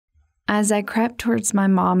As I crept towards my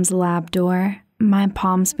mom's lab door, my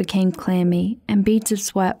palms became clammy and beads of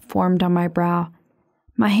sweat formed on my brow.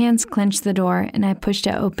 My hands clenched the door and I pushed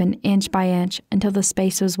it open inch by inch until the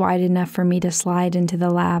space was wide enough for me to slide into the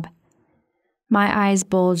lab. My eyes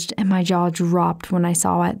bulged and my jaw dropped when I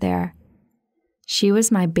saw it there. She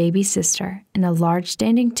was my baby sister in a large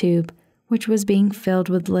standing tube which was being filled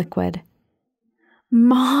with liquid.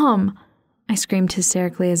 "Mom!" I screamed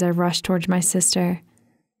hysterically as I rushed towards my sister.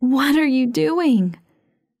 "What are you doing?"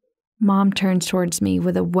 Mom turned towards me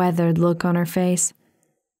with a weathered look on her face.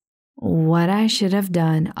 "What I should have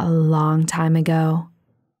done a long time ago.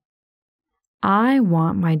 I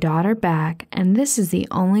want my daughter back, and this is the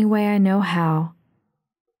only way I know how."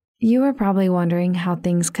 You are probably wondering how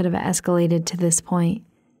things could have escalated to this point,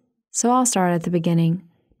 so I'll start at the beginning,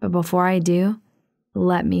 but before I do,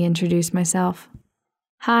 let me introduce myself.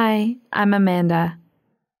 Hi, I'm Amanda.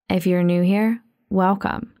 If you're new here,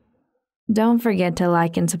 welcome. Don't forget to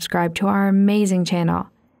like and subscribe to our amazing channel.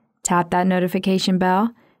 Tap that notification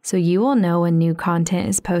bell so you will know when new content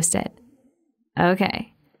is posted.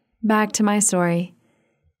 Okay, back to my story.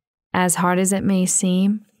 As hard as it may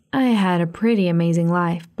seem, I had a pretty amazing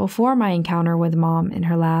life before my encounter with Mom in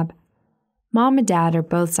her lab. Mom and Dad are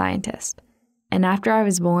both scientists, and after I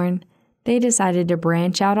was born, they decided to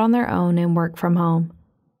branch out on their own and work from home.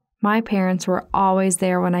 My parents were always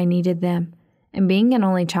there when I needed them, and being an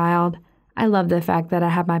only child, I love the fact that I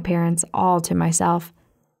had my parents all to myself.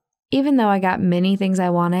 Even though I got many things I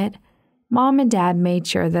wanted, Mom and Dad made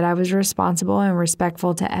sure that I was responsible and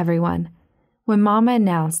respectful to everyone. When Mama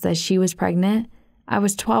announced that she was pregnant, I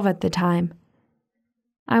was 12 at the time.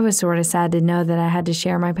 I was sort of sad to know that I had to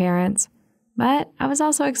share my parents, but I was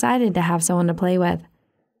also excited to have someone to play with.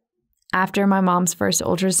 After my mom's first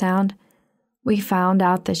ultrasound, we found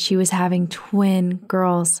out that she was having twin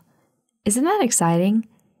girls. Isn't that exciting?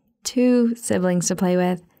 2 siblings to play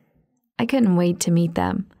with. I couldn't wait to meet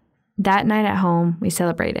them. That night at home, we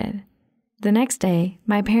celebrated. The next day,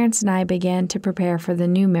 my parents and I began to prepare for the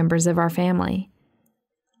new members of our family.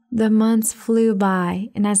 The months flew by,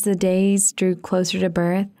 and as the days drew closer to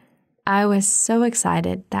birth, I was so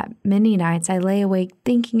excited that many nights I lay awake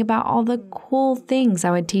thinking about all the cool things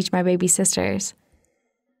I would teach my baby sisters.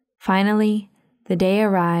 Finally, the day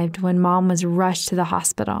arrived when Mom was rushed to the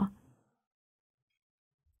hospital.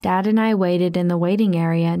 Dad and I waited in the waiting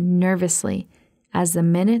area nervously as the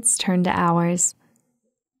minutes turned to hours.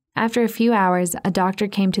 After a few hours, a doctor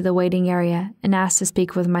came to the waiting area and asked to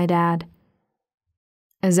speak with my dad.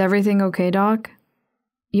 "Is everything okay, Doc?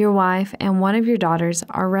 Your wife and one of your daughters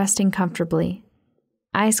are resting comfortably."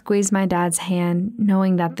 I squeezed my dad's hand,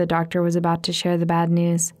 knowing that the doctor was about to share the bad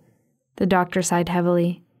news. The doctor sighed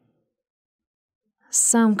heavily.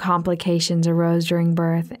 "Some complications arose during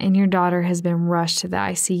birth, and your daughter has been rushed to the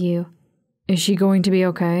ICU. Is she going to be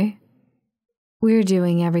okay?" "We're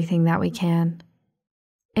doing everything that we can.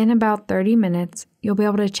 In about 30 minutes, you'll be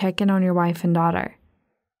able to check in on your wife and daughter."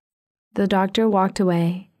 The doctor walked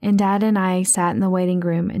away, and Dad and I sat in the waiting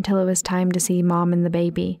room until it was time to see Mom and the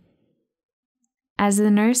baby. As the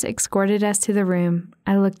nurse escorted us to the room,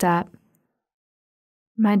 I looked up.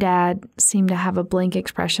 My dad seemed to have a blank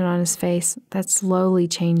expression on his face that slowly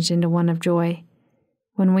changed into one of joy.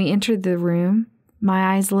 When we entered the room,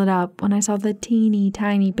 my eyes lit up when I saw the teeny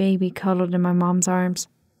tiny baby cuddled in my mom's arms.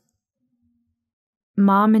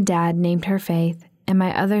 Mom and Dad named her Faith, and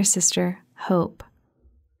my other sister, Hope.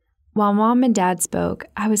 While Mom and Dad spoke,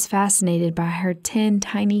 I was fascinated by her 10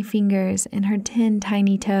 tiny fingers and her 10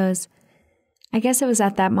 tiny toes. I guess it was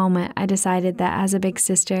at that moment I decided that as a big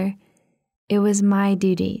sister, it was my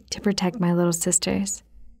duty to protect my little sisters.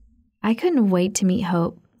 I couldn't wait to meet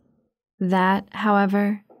Hope. That,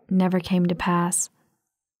 however, never came to pass.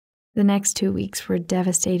 The next 2 weeks were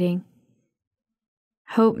devastating.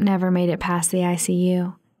 Hope never made it past the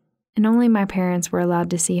ICU, and only my parents were allowed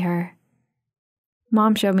to see her.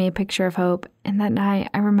 Mom showed me a picture of Hope, and that night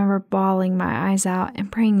I remember bawling my eyes out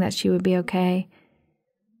and praying that she would be okay.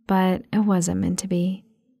 But it wasn't meant to be.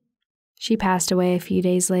 She passed away a few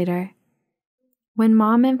days later. When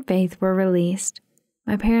Mom and Faith were released,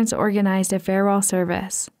 my parents organized a farewell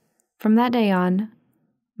service. From that day on,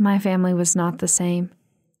 my family was not the same.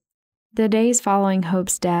 The days following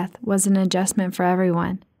Hope's death was an adjustment for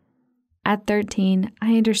everyone. At 13,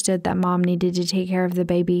 I understood that Mom needed to take care of the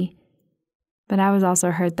baby, but I was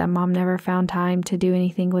also hurt that Mom never found time to do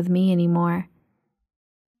anything with me anymore.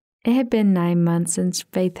 It had been 9 months since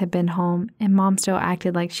Faith had been home, and Mom still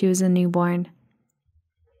acted like she was a newborn.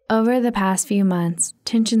 Over the past few months,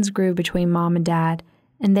 tensions grew between Mom and Dad,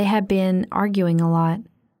 and they had been arguing a lot.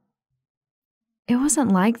 It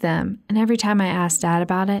wasn't like them, and every time I asked Dad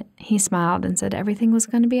about it, he smiled and said everything was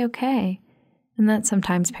going to be okay, and that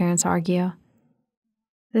sometimes parents argue.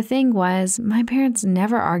 The thing was, my parents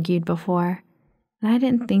never argued before, and I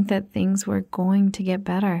didn't think that things were going to get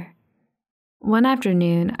better. One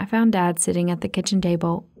afternoon, I found Dad sitting at the kitchen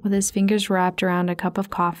table with his fingers wrapped around a cup of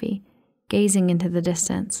coffee, gazing into the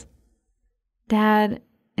distance. "Dad,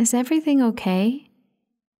 is everything okay?"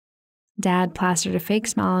 Dad plastered a fake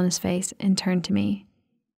smile on his face and turned to me.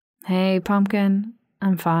 "Hey, Pumpkin,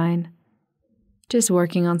 I'm fine. Just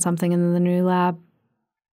working on something in the new lab."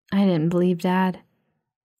 I didn't believe Dad.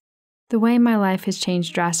 The way my life has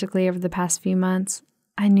changed drastically over the past few months,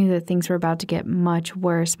 I knew that things were about to get much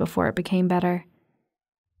worse before it became better.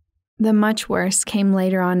 The much worse came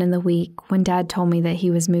later on in the week when Dad told me that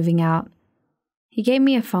he was moving out. He gave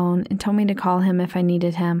me a phone and told me to call him if I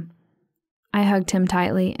needed him. I hugged him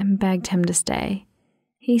tightly and begged him to stay.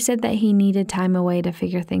 He said that he needed time away to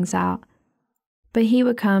figure things out, but he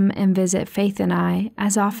would come and visit Faith and I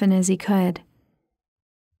as often as he could.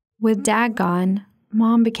 With Dad gone,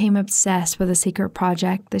 Mom became obsessed with a secret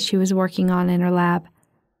project that she was working on in her lab.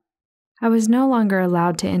 I was no longer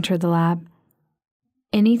allowed to enter the lab.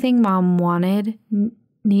 Anything Mom wanted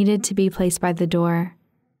needed to be placed by the door.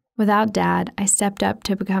 Without Dad, I stepped up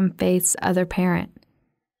to become Faith's other parent.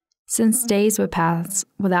 Since days would pass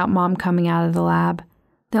without Mom coming out of the lab,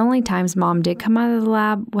 the only times Mom did come out of the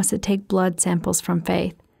lab was to take blood samples from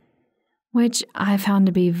Faith, which I found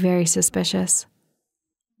to be very suspicious.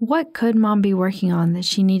 What could Mom be working on that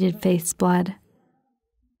she needed Faith's blood?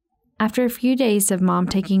 After a few days of Mom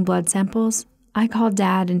taking blood samples, I called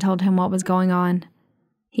Dad and told him what was going on.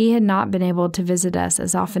 He had not been able to visit us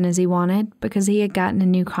as often as he wanted because he had gotten a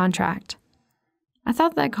new contract. I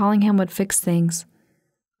thought that calling him would fix things,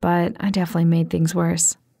 but I definitely made things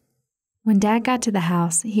worse. When Dad got to the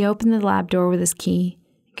house, he opened the lab door with his key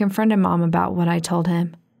and confronted Mom about what I told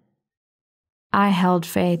him. I held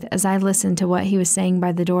Faith as I listened to what he was saying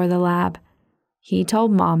by the door of the lab. He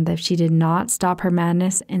told Mom that if she did not stop her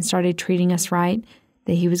madness and started treating us right,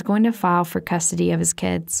 that he was going to file for custody of his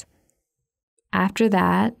kids. After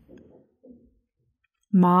that,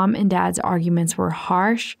 Mom and Dad's arguments were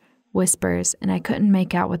harsh whispers, and I couldn't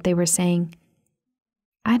make out what they were saying.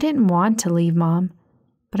 I didn't want to leave Mom,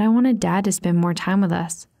 but I wanted Dad to spend more time with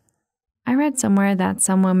us. I read somewhere that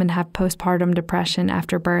some women have postpartum depression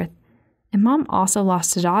after birth, and Mom also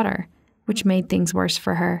lost a daughter, which made things worse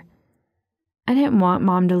for her. I didn't want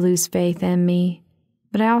Mom to lose faith in me,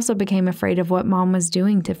 but I also became afraid of what Mom was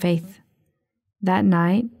doing to Faith. That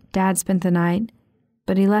night, Dad spent the night,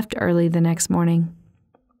 but he left early the next morning.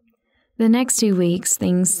 The next 2 weeks,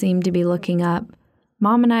 things seemed to be looking up.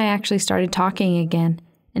 Mom and I actually started talking again,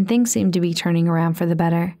 and things seemed to be turning around for the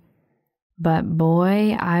better. But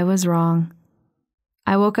boy, I was wrong.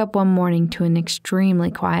 I woke up one morning to an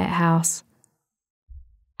extremely quiet house.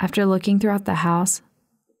 After looking throughout the house,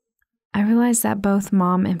 I realized that both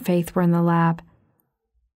Mom and Faith were in the lab.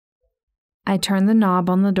 I turned the knob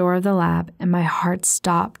on the door of the lab, and my heart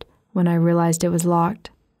stopped when I realized it was locked.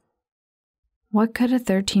 What could a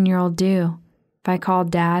 13-year-old do? If I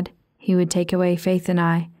called Dad, he would take away Faith and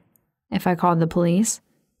I. If I called the police,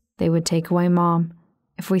 they would take away Mom.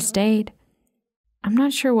 If we stayed, I'm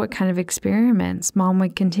not sure what kind of experiments Mom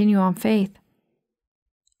would continue on Faith.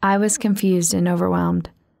 I was confused and overwhelmed,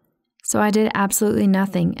 so I did absolutely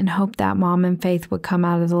nothing and hoped that Mom and Faith would come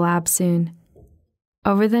out of the lab soon.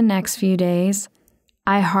 Over the next few days,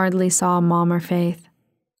 I hardly saw Mom or Faith.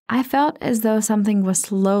 I felt as though something was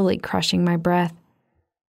slowly crushing my breath.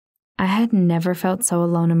 I had never felt so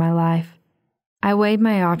alone in my life. I weighed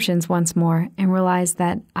my options once more and realized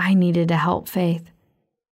that I needed to help Faith.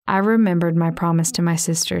 I remembered my promise to my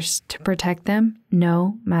sisters to protect them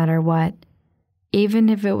no matter what. Even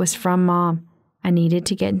if it was from Mom, I needed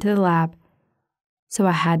to get into the lab, so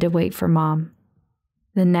I had to wait for Mom.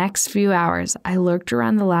 The next few hours, I lurked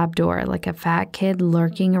around the lab door like a fat kid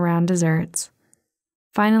lurking around desserts.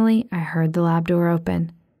 Finally, I heard the lab door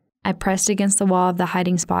open. I pressed against the wall of the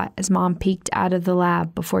hiding spot as Mom peeked out of the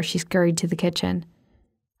lab before she scurried to the kitchen.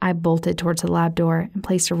 I bolted towards the lab door and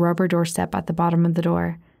placed a rubber doorstep at the bottom of the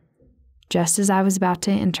door. Just as I was about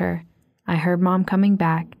to enter, I heard Mom coming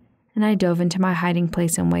back, and I dove into my hiding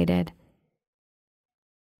place and waited.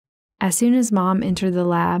 As soon as Mom entered the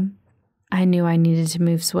lab, I knew I needed to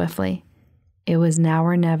move swiftly. It was now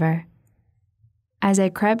or never. As I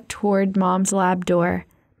crept toward Mom's lab door,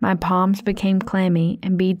 my palms became clammy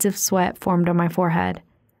and beads of sweat formed on my forehead.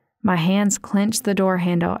 My hands clenched the door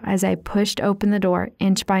handle as I pushed open the door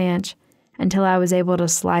inch by inch until I was able to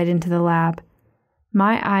slide into the lab.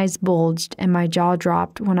 My eyes bulged and my jaw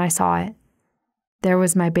dropped when I saw it. There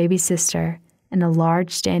was my baby sister in a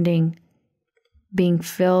large standing being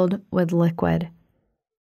filled with liquid.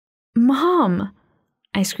 "Mom!"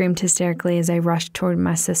 I screamed hysterically as I rushed toward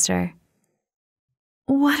my sister.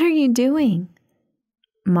 "What are you doing?"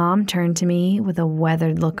 Mom turned to me with a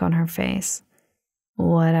weathered look on her face.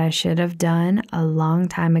 "What I should have done a long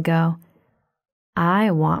time ago.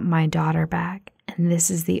 I want my daughter back, and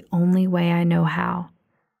this is the only way I know how."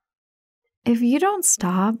 "If you don't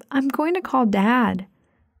stop, I'm going to call Dad,"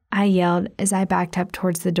 I yelled as I backed up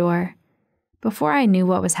towards the door. Before I knew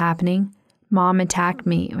what was happening, Mom attacked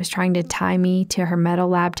me and was trying to tie me to her metal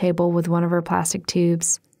lab table with one of her plastic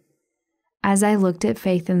tubes. As I looked at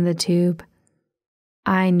Faith in the tube,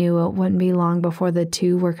 I knew it wouldn't be long before the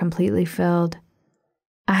two were completely filled.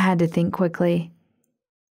 I had to think quickly.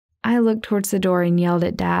 I looked towards the door and yelled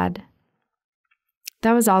at Dad.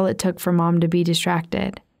 That was all it took for Mom to be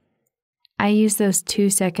distracted. I used those 2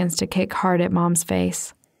 seconds to kick hard at Mom's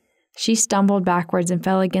face. She stumbled backwards and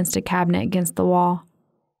fell against a cabinet against the wall.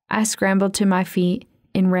 I scrambled to my feet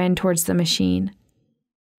and ran towards the machine.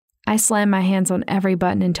 I slammed my hands on every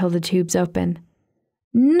button until the tubes opened.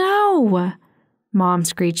 "No!" Mom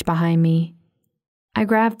screeched behind me. I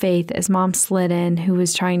grabbed Faith as Mom slid in, who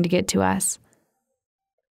was trying to get to us.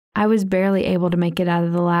 I was barely able to make it out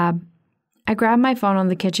of the lab. I grabbed my phone on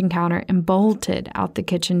the kitchen counter and bolted out the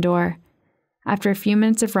kitchen door. After a few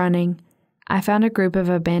minutes of running, I found a group of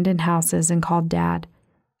abandoned houses and called Dad.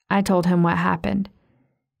 I told him what happened.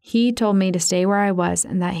 He told me to stay where I was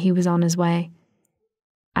and that he was on his way.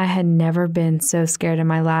 I had never been so scared in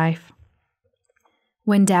my life.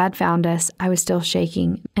 When Dad found us, I was still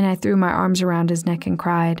shaking, and I threw my arms around his neck and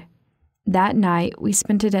cried. That night, we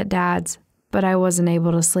spent it at Dad's, but I wasn't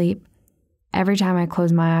able to sleep. Every time I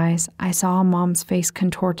closed my eyes, I saw Mom's face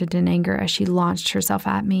contorted in anger as she launched herself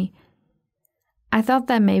at me. I thought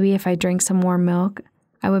that maybe if I drank some warm milk,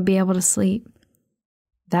 I would be able to sleep.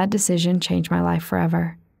 That decision changed my life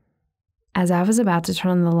forever. As I was about to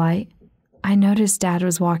turn on the light, I noticed Dad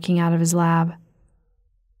was walking out of his lab.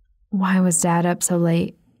 Why was Dad up so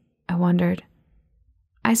late? I wondered.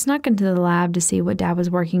 I snuck into the lab to see what Dad was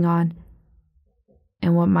working on,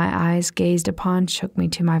 and what my eyes gazed upon shook me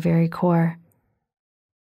to my very core.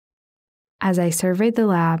 As I surveyed the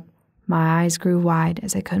lab, my eyes grew wide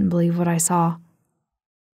as I couldn't believe what I saw.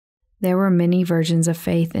 There were many versions of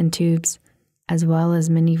Faith in tubes, as well as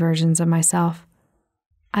many versions of myself.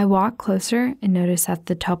 I walked closer and noticed that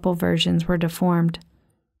the tuple versions were deformed.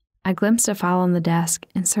 I glimpsed a file on the desk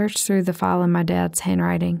and searched through the file in my dad's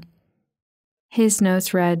handwriting. His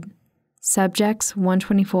notes read, "Subjects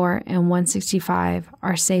 124 and 165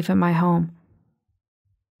 are safe at my home."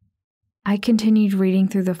 I continued reading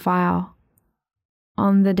through the file.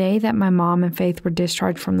 On the day that my mom and Faith were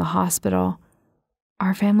discharged from the hospital,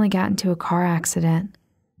 our family got into a car accident.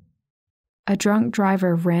 A drunk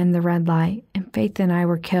driver ran the red light, and Faith and I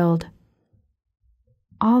were killed.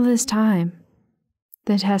 All this time,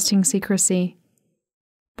 the testing secrecy,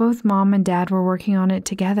 both Mom and Dad were working on it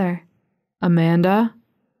together. "Amanda?"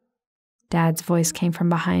 Dad's voice came from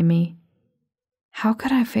behind me. How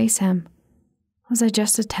could I face him? Was I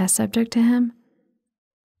just a test subject to him?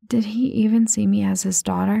 Did he even see me as his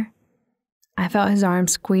daughter? I felt his arm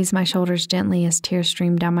squeeze my shoulders gently as tears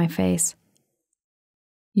streamed down my face.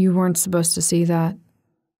 "You weren't supposed to see that."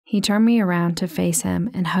 He turned me around to face him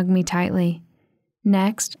and hugged me tightly.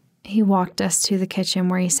 Next, he walked us to the kitchen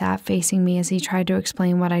where he sat facing me as he tried to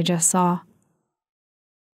explain what I just saw.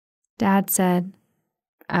 Dad said,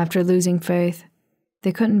 after losing Faith,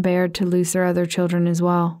 they couldn't bear to lose their other children as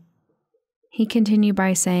well. He continued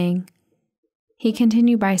by saying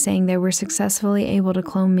they were successfully able to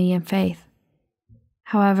clone me and Faith.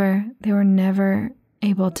 However, they were never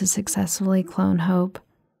able to successfully clone Hope.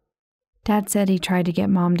 Dad said he tried to get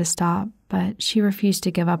Mom to stop, but she refused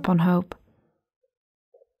to give up on Hope.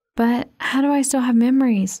 But how do I still have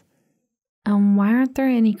memories? Why aren't there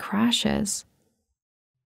any crashes?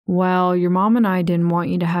 Well, your mom and I didn't want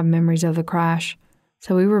you to have memories of the crash,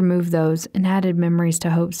 so we removed those and added memories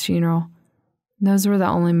to Hope's funeral. Those were the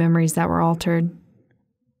only memories that were altered.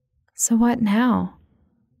 So what now?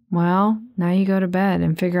 Well, now you go to bed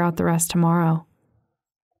and figure out the rest tomorrow.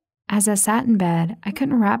 As I sat in bed, I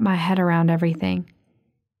couldn't wrap my head around everything.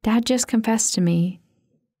 Dad just confessed to me.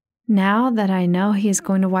 Now that I know he is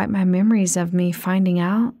going to wipe my memories of me finding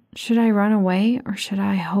out, should I run away or should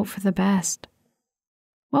I hope for the best?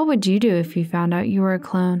 What would you do if you found out you were a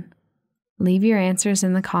clone? Leave your answers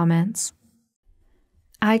in the comments.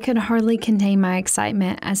 I could hardly contain my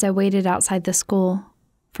excitement as I waited outside the school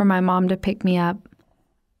for my mom to pick me up.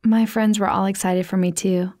 My friends were all excited for me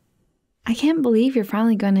too. "I can't believe you're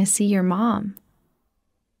finally going to see your mom."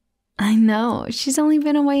 I know, she's only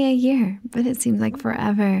been away a year, but it seems like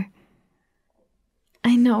forever.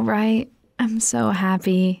 I know, right? I'm so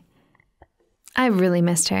happy. I really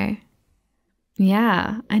missed her.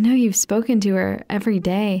 Yeah, I know you've spoken to her every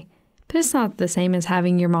day, but it's not the same as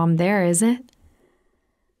having your mom there, is it?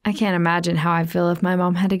 I can't imagine how I'd feel if my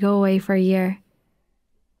mom had to go away for a year.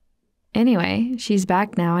 Anyway, she's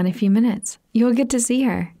back now in a few minutes. You'll get to see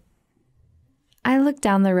her. I looked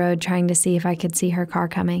down the road trying to see if I could see her car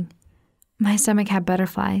coming. My stomach had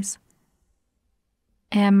butterflies,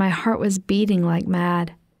 and my heart was beating like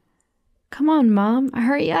mad. Come on, Mom,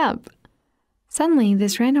 hurry up. Suddenly,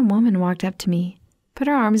 this random woman walked up to me, put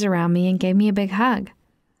her arms around me, and gave me a big hug.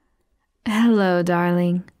 Hello,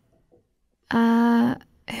 darling.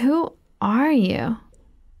 Who are you?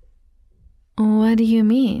 What do you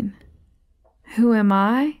mean? Who am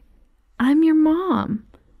I? I'm your mom.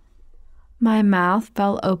 My mouth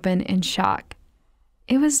fell open in shock.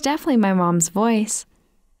 It was definitely my mom's voice.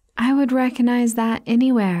 I would recognize that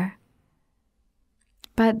anywhere.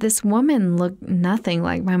 But this woman looked nothing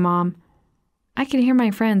like my mom. I could hear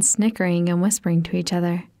my friends snickering and whispering to each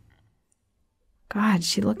other. God,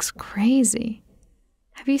 she looks crazy.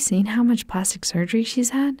 Have you seen how much plastic surgery she's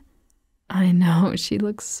had? I know, she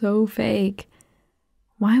looks so fake.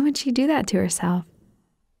 Why would she do that to herself?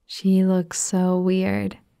 She looks so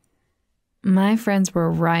weird. My friends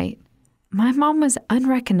were right. My mom was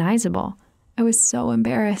unrecognizable. I was so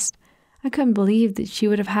embarrassed. I couldn't believe that she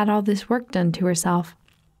would have had all this work done to herself.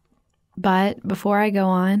 But before I go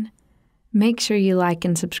on, make sure you like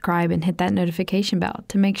and subscribe and hit that notification bell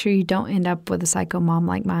to make sure you don't end up with a psycho mom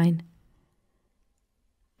like mine.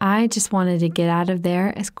 I just wanted to get out of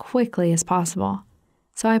there as quickly as possible,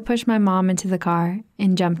 so I pushed my mom into the car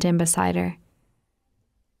and jumped in beside her.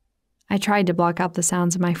 I tried to block out the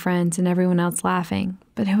sounds of my friends and everyone else laughing,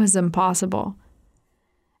 but it was impossible.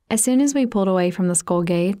 As soon as we pulled away from the school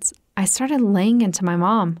gates, I started laying into my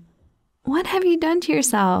mom. What have you done to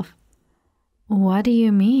yourself? What do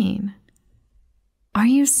you mean? Are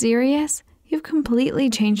you serious? You've completely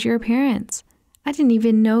changed your appearance. I didn't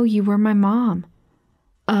even know you were my mom.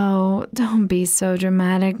 Oh, don't be so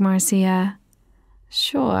dramatic, Marcia.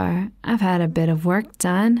 Sure, I've had a bit of work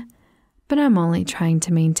done, but I'm only trying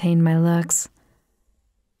to maintain my looks.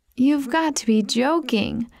 You've got to be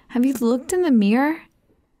joking. Have you looked in the mirror?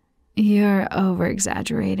 You're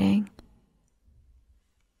over-exaggerating.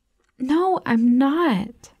 No, I'm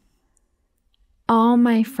not. All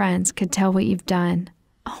my friends could tell what you've done.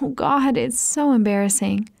 Oh, God, it's so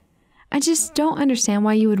embarrassing. I just don't understand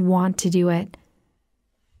why you would want to do it.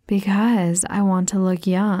 Because I want to look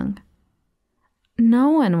young. No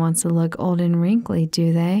one wants to look old and wrinkly,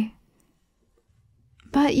 do they?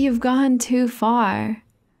 But you've gone too far.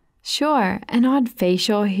 Sure, an odd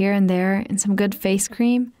facial here and there and some good face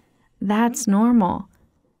cream, that's normal.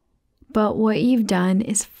 But what you've done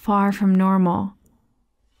is far from normal.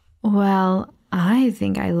 Well, I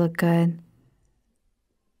think I look good.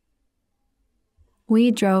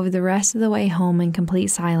 We drove the rest of the way home in complete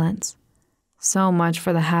silence. So much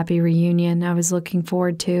for the happy reunion I was looking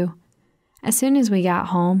forward to. As soon as we got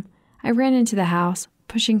home, I ran into the house,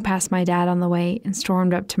 pushing past my dad on the way, and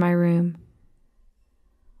stormed up to my room.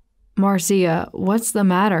 Marcia, what's the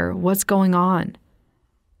matter? What's going on?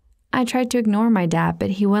 I tried to ignore my dad,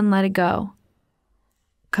 but he wouldn't let it go.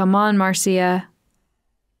 Come on, Marcia.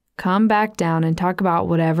 Come back down and talk about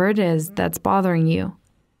whatever it is that's bothering you.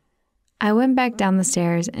 I went back down the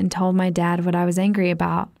stairs and told my dad what I was angry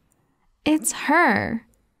about. It's her.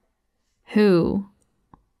 Who?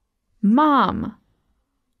 Mom.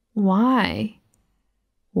 Why?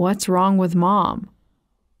 What's wrong with Mom?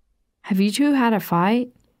 Have you two had a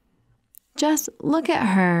fight? Just look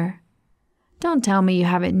at her. Don't tell me you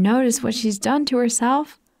haven't noticed what she's done to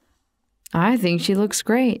herself. I think she looks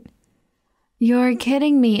great. You're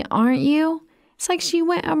kidding me, aren't you? It's like she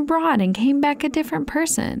went abroad and came back a different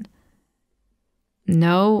person.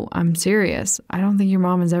 No, I'm serious. I don't think your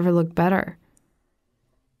mom has ever looked better.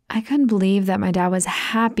 I couldn't believe that my dad was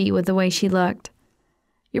happy with the way she looked.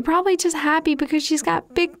 You're probably just happy because she's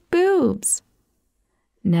got big boobs.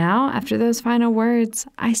 Now, after those final words,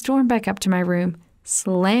 I stormed back up to my room,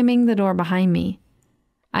 slamming the door behind me.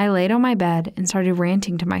 I laid on my bed and started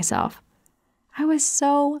ranting to myself. I was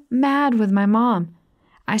so mad with my mom.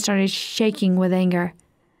 I started shaking with anger.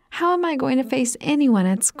 How am I going to face anyone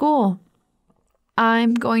at school?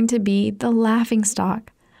 I'm going to be the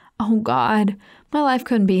laughingstock. Oh God, my life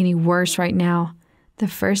couldn't be any worse right now. The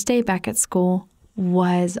first day back at school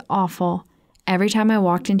was awful. Every time I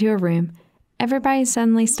walked into a room, everybody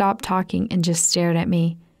suddenly stopped talking and just stared at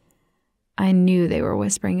me. I knew they were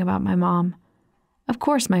whispering about my mom. Of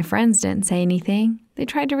course, my friends didn't say anything. They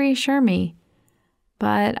tried to reassure me,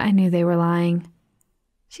 but I knew they were lying.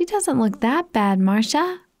 She doesn't look that bad,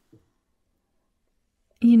 Marcia.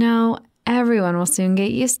 You know, everyone will soon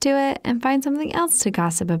get used to it and find something else to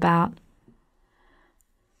gossip about.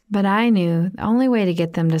 But I knew the only way to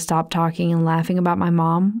get them to stop talking and laughing about my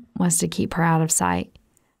mom was to keep her out of sight.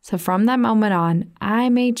 So from that moment on, I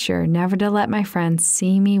made sure never to let my friends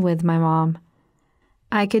see me with my mom.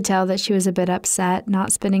 I could tell that she was a bit upset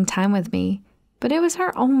not spending time with me, but it was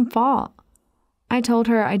her own fault. I told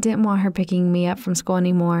her I didn't want her picking me up from school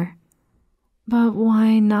anymore. But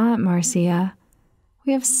why not, Marcia?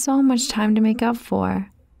 We have so much time to make up for.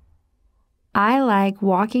 I like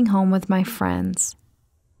walking home with my friends.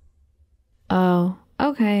 Oh,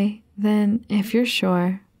 okay, then if you're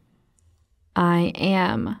sure. I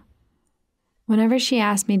am. Whenever she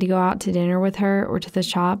asked me to go out to dinner with her or to the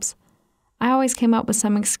shops, I always came up with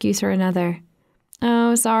some excuse or another.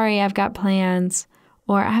 Oh, sorry, I've got plans.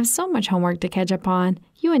 Or I have so much homework to catch up on.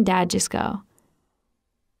 You and Dad just go.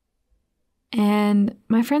 And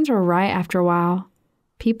my friends were right after a while.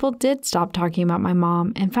 People did stop talking about my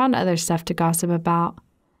mom and found other stuff to gossip about.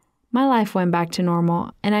 My life went back to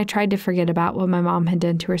normal, and I tried to forget about what my mom had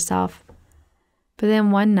done to herself. But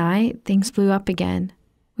then one night, things blew up again.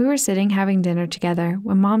 We were sitting having dinner together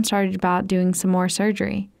when Mom started about doing some more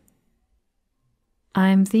surgery.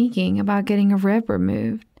 I'm thinking about getting a rib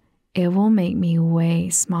removed. It will make me way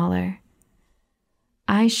smaller.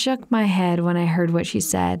 I shook my head when I heard what she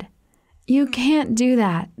said. You can't do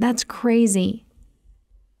that. That's crazy.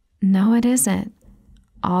 No, it isn't.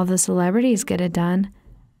 All the celebrities get it done.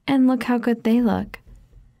 And look how good they look.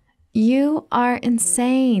 You are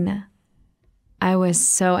insane. I was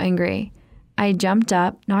so angry. I jumped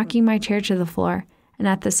up, knocking my chair to the floor, and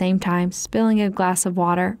at the same time spilling a glass of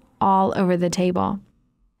water all over the table.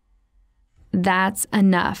 That's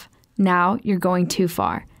enough. Now you're going too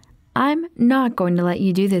far. I'm not going to let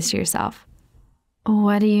you do this to yourself.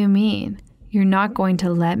 What do you mean? You're not going to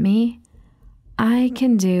let me? I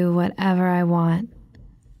can do whatever I want.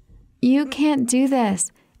 You can't do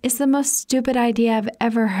this. It's the most stupid idea I've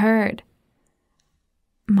ever heard.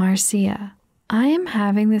 Marcia, I am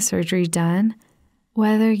having the surgery done,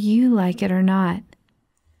 whether you like it or not.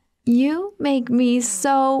 You make me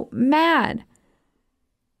so mad.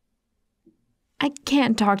 I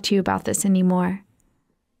can't talk to you about this anymore.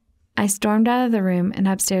 I stormed out of the room and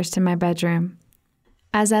upstairs to my bedroom.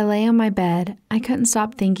 As I lay on my bed, I couldn't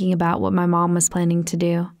stop thinking about what my mom was planning to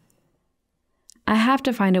do. I have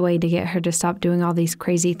to find a way to get her to stop doing all these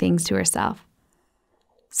crazy things to herself.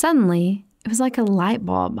 Suddenly, it was like a light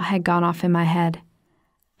bulb had gone off in my head.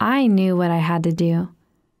 I knew what I had to do.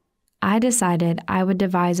 I decided I would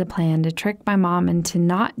devise a plan to trick my mom into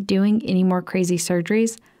not doing any more crazy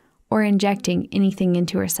surgeries or injecting anything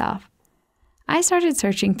into herself. I started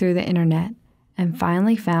searching through the internet and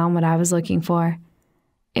finally found what I was looking for.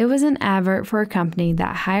 It was an advert for a company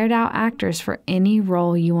that hired out actors for any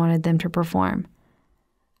role you wanted them to perform.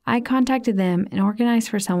 I contacted them and organized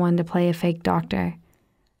for someone to play a fake doctor.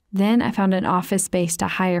 Then I found an office space to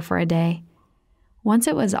hire for a day. Once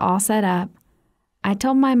it was all set up, I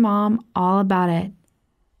told my mom all about it.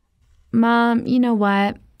 Mom, you know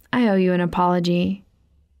what? I owe you an apology.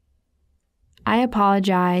 I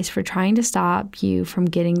apologize for trying to stop you from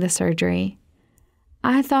getting the surgery.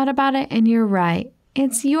 I thought about it and you're right.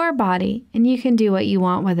 It's your body and you can do what you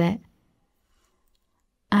want with it.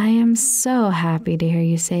 I am so happy to hear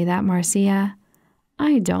you say that, Marcia.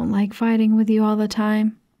 I don't like fighting with you all the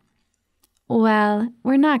time. Well,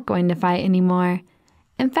 we're not going to fight anymore.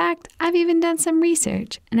 In fact, I've even done some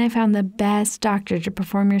research and I found the best doctor to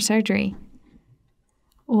perform your surgery.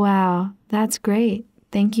 Wow, that's great.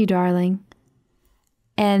 Thank you, darling.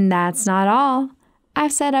 And that's not all.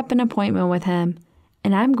 I've set up an appointment with him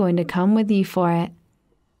and I'm going to come with you for it.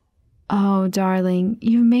 Oh, darling,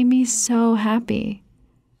 you've made me so happy.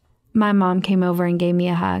 My mom came over and gave me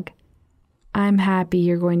a hug. I'm happy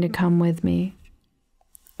you're going to come with me.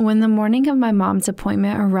 When the morning of my mom's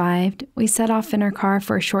appointment arrived, we set off in our car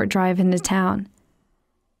for a short drive into town.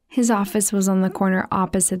 His office was on the corner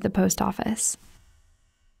opposite the post office.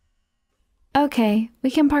 Okay, we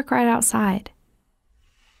can park right outside.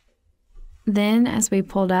 Then, as we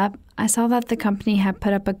pulled up, I saw that the company had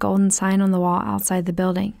put up a golden sign on the wall outside the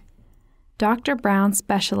building. Dr. Brown,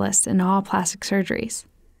 specialist in all plastic surgeries.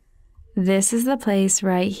 This is the place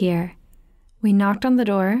right here. We knocked on the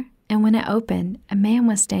door, and when it opened, a man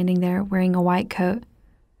was standing there wearing a white coat.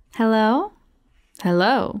 Hello?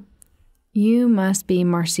 Hello. You must be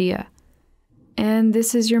Marcia. And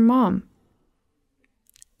this is your mom.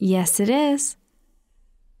 Yes, it is.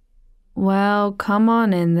 Well, come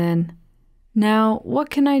on in then. Now, what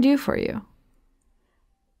can I do for you?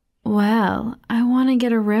 Well, I want to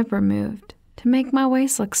get a rib removed to make my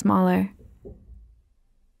waist look smaller.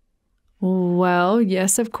 Well,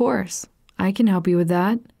 yes, of course. I can help you with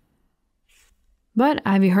that. But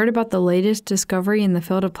have you heard about the latest discovery in the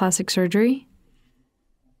field of plastic surgery?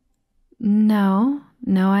 No,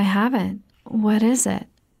 I haven't. What is it?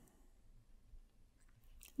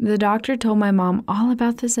 The doctor told my mom all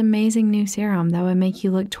about this amazing new serum that would make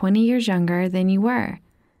you look 20 years younger than you were.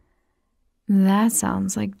 That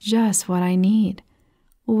sounds like just what I need.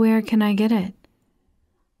 Where can I get it?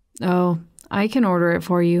 Oh, I can order it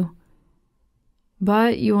for you.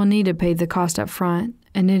 But you will need to pay the cost up front,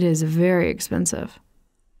 and it is very expensive.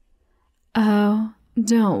 Oh,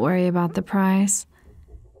 don't worry about the price.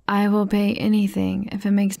 I will pay anything if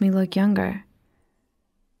it makes me look younger.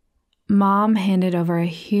 Mom handed over a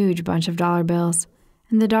huge bunch of dollar bills,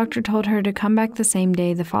 and the doctor told her to come back the same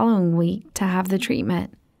day the following week to have the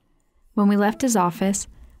treatment. When we left his office,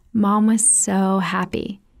 Mom was so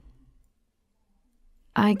happy.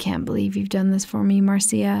 I can't believe you've done this for me,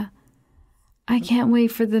 Marcia. I can't wait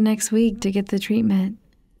for the next week to get the treatment.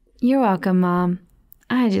 You're welcome, Mom.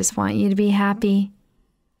 I just want you to be happy.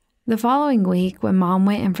 The following week, when Mom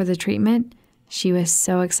went in for the treatment, she was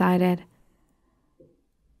so excited.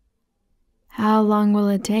 How long will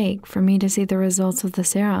it take for me to see the results of the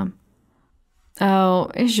serum?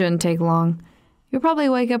 Oh, it shouldn't take long. You'll probably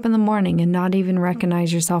wake up in the morning and not even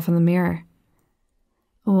recognize yourself in the mirror.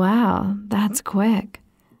 Wow, that's quick.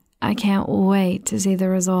 I can't wait to see the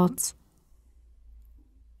results.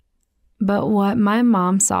 But what my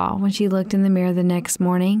mom saw when she looked in the mirror the next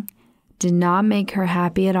morning did not make her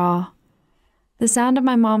happy at all. The sound of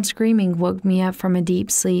my mom screaming woke me up from a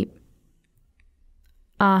deep sleep.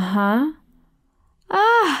 Ah,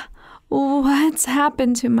 what's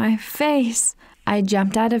happened to my face? I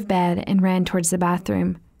jumped out of bed and ran towards the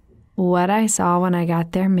bathroom. What I saw when I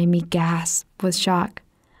got there made me gasp with shock.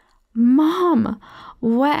 Mom,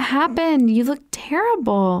 what happened? You look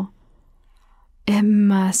terrible. It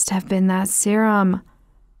must have been that serum.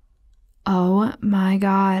 Oh my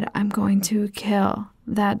God, I'm going to kill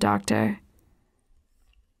that doctor.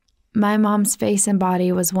 My mom's face and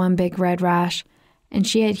body was one big red rash, and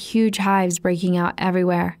she had huge hives breaking out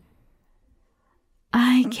everywhere.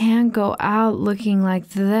 I can't go out looking like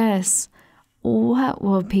this. What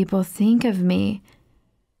will people think of me?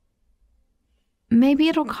 Maybe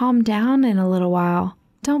it'll calm down in a little while.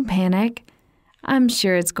 Don't panic. I'm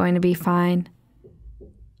sure it's going to be fine.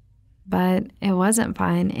 But it wasn't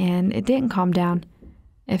fine, and it didn't calm down.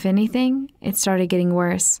 If anything, it started getting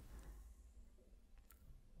worse.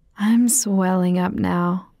 I'm swelling up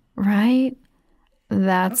now, right?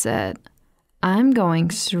 That's it. I'm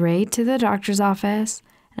going straight to the doctor's office,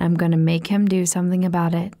 and I'm going to make him do something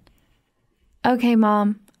about it. Okay,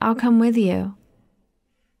 Mom, I'll come with you.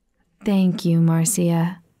 Thank you,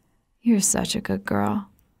 Marcia. You're such a good girl.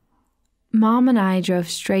 Mom and I drove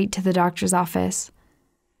straight to the doctor's office.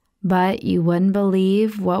 But you wouldn't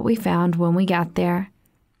believe what we found when we got there.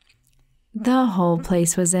 The whole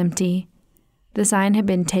place was empty. The sign had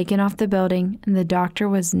been taken off the building, and the doctor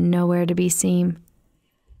was nowhere to be seen.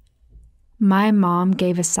 My mom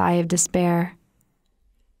gave a sigh of despair.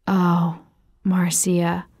 Oh,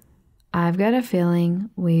 Marcia, I've got a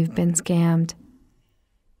feeling we've been scammed.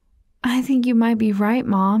 I think you might be right,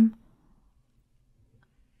 Mom.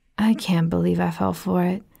 I can't believe I fell for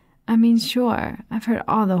it. I mean, sure, I've heard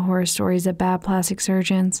all the horror stories of bad plastic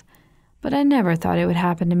surgeons, but I never thought it would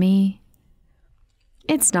happen to me.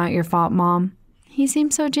 It's not your fault, Mom. He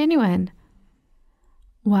seems so genuine.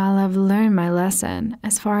 Well, I've learned my lesson.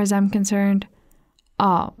 As far as I'm concerned,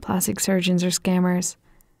 all plastic surgeons are scammers.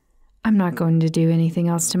 I'm not going to do anything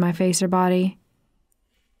else to my face or body.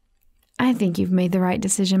 I think you've made the right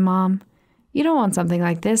decision, Mom. You don't want something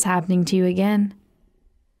like this happening to you again.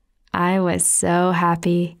 I was so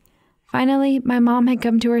happy. Finally, my mom had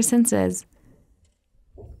come to her senses.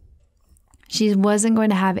 She wasn't going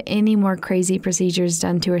to have any more crazy procedures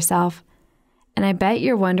done to herself. And I bet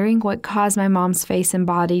you're wondering what caused my mom's face and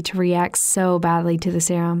body to react so badly to the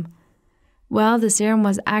serum. Well, the serum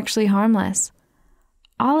was actually harmless.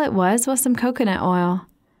 All it was some coconut oil.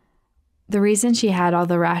 The reason she had all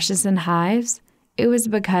the rashes and hives, it was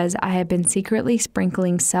because I had been secretly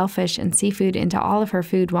sprinkling shellfish and seafood into all of her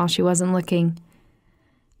food while she wasn't looking.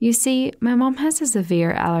 You see, my mom has a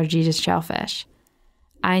severe allergy to shellfish.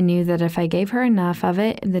 I knew that if I gave her enough of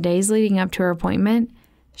it in the days leading up to her appointment,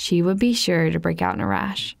 she would be sure to break out in a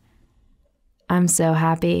rash. I'm so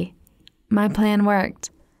happy. My plan worked.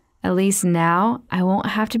 At least now, I won't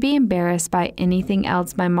have to be embarrassed by anything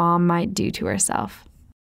else my mom might do to herself.